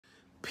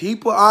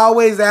People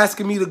always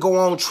asking me to go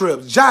on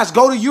trips. Josh,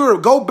 go to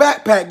Europe, go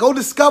backpack, go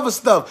discover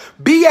stuff,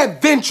 be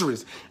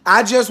adventurous.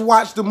 I just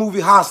watched the movie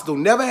Hostel.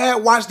 Never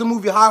had watched the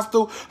movie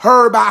Hostel,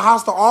 heard about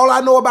Hostel. All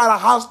I know about a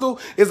hostel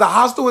is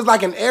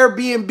like an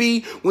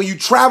Airbnb when you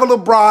travel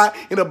abroad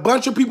and a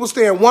bunch of people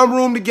stay in one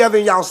room together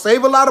and y'all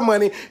save a lot of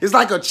money. It's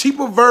like a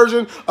cheaper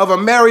version of a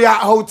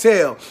Marriott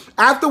hotel.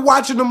 After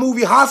watching the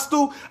movie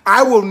Hostel,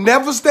 I will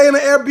never stay in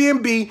an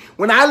Airbnb.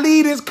 When I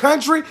leave this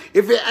country,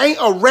 if it ain't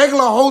a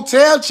regular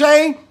hotel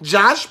chain,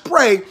 Josh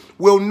Prey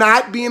will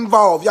not be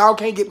involved. Y'all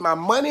can't get my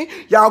money.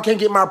 Y'all can't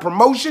get my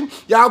promotion.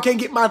 Y'all can't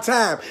get my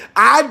time.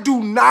 I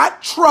do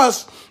not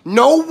trust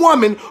no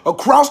woman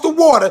across the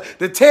water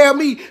to tell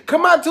me,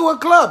 come out to a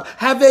club,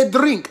 have a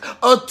drink,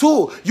 a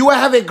tour. You will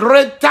have a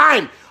great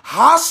time.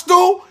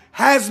 Hostel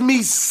has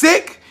me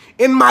sick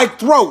in my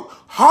throat.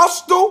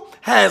 Hostel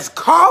has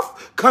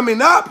cough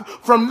coming up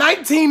from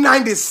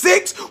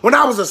 1996 when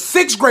I was a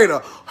 6th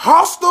grader.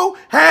 Hostel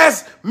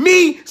has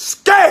me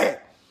scared.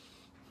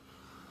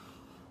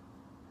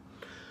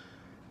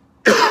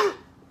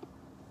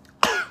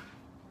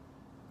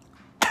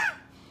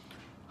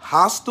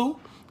 Hostel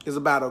is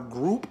about a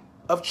group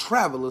of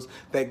travelers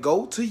that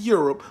go to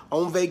Europe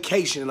on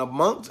vacation. And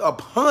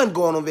upon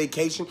going on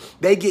vacation,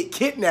 they get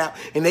kidnapped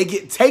and they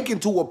get taken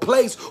to a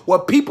place where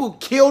people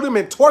kill them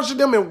and torture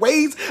them in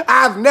ways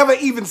I've never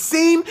even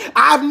seen.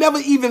 I've never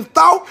even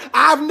thought.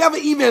 I've never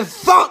even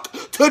thought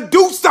to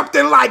do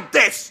something like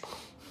this.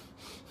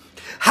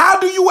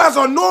 How do you as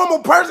a normal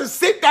person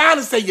sit down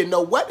and say, you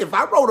know what, if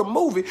I wrote a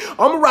movie, I'm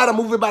going to write a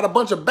movie about a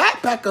bunch of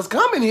backpackers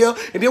coming here,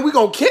 and then we're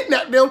going to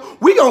kidnap them,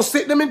 we're going to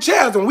sit them in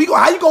chairs, and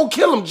how you going to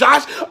kill them,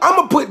 Josh? I'm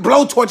going to put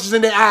blowtorches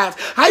in their eyes.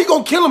 How you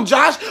going to kill them,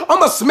 Josh? I'm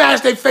going to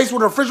smash their face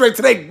with a refrigerator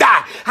till they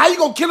die. How you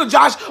going to kill them,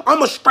 Josh? I'm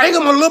going to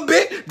strangle them a little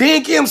bit,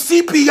 then give them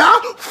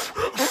CPR,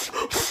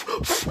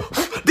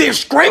 then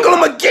strangle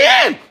them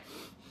again.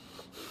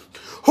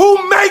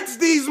 Who makes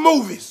these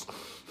movies?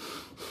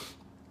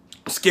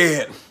 I'm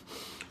scared.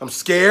 I'm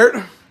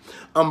scared,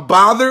 I'm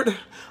bothered,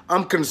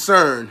 I'm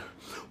concerned.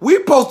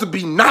 We're supposed to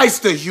be nice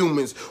to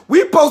humans.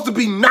 We're supposed to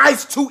be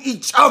nice to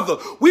each other.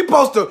 We're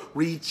supposed to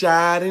reach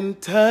out and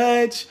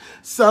touch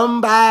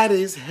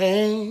somebody's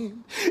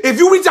hand. If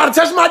you reach out and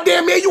touch my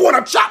damn hand, you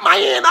want to chop my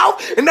hand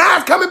off, and now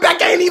it's coming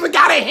back, I ain't even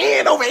got a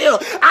hand over here.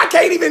 I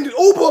can't even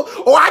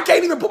Uber, or I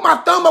can't even put my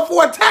thumb up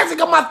for a taxi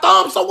because my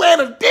thumb's somewhere in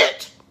a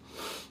ditch.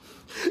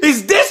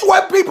 Is this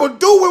what people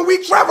do when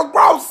we travel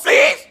across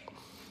seas?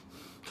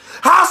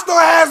 Hostel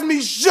has me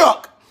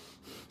shook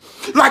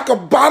like a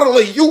bottle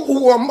of you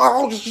who am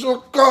all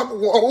shook up.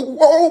 Whoa,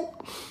 whoa.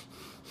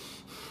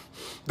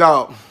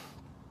 Dog,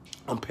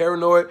 I'm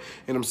paranoid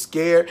and I'm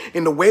scared.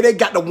 And the way they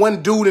got the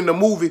one dude in the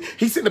movie,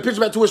 he's sending the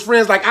picture back to his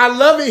friends like, I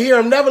love it here.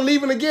 I'm never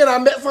leaving again. I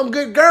met some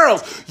good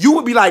girls. You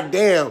would be like,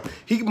 damn,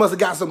 he must have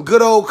got some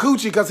good old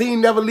coochie because he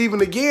ain't never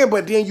leaving again.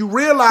 But then you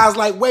realize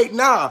like, wait,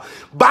 nah,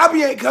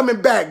 Bobby ain't coming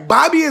back.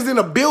 Bobby is in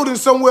a building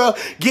somewhere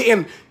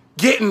getting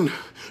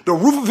the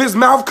roof of his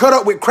mouth cut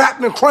up with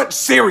Captain Crunch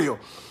cereal.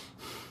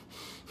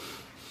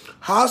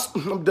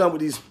 I'm done with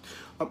these.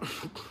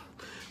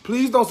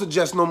 Please don't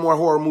suggest no more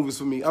horror movies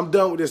for me. I'm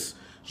done with this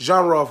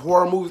genre of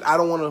horror movies. I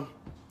don't want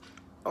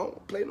to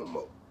play no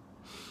more.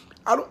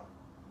 I don't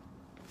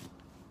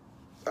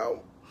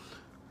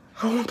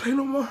want to play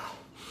no more.